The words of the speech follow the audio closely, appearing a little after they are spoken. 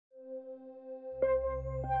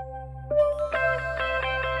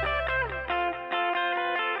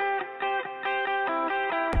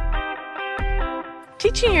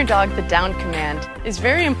Teaching your dog the down command is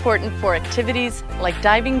very important for activities like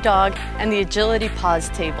diving dog and the agility pause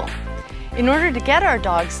table. In order to get our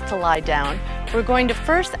dogs to lie down, we're going to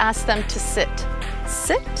first ask them to sit.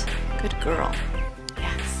 Sit. Good girl.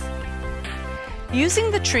 Yes. Using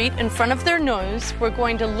the treat in front of their nose, we're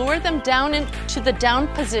going to lure them down into the down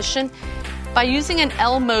position by using an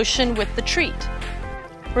L motion with the treat.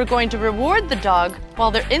 We're going to reward the dog while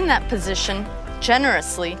they're in that position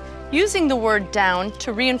generously, using the word down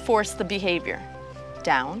to reinforce the behavior.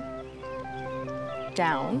 Down,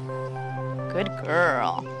 down, good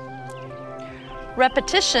girl.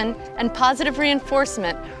 Repetition and positive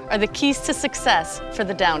reinforcement are the keys to success for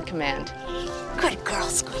the down command. Good girl,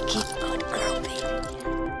 Squeaky.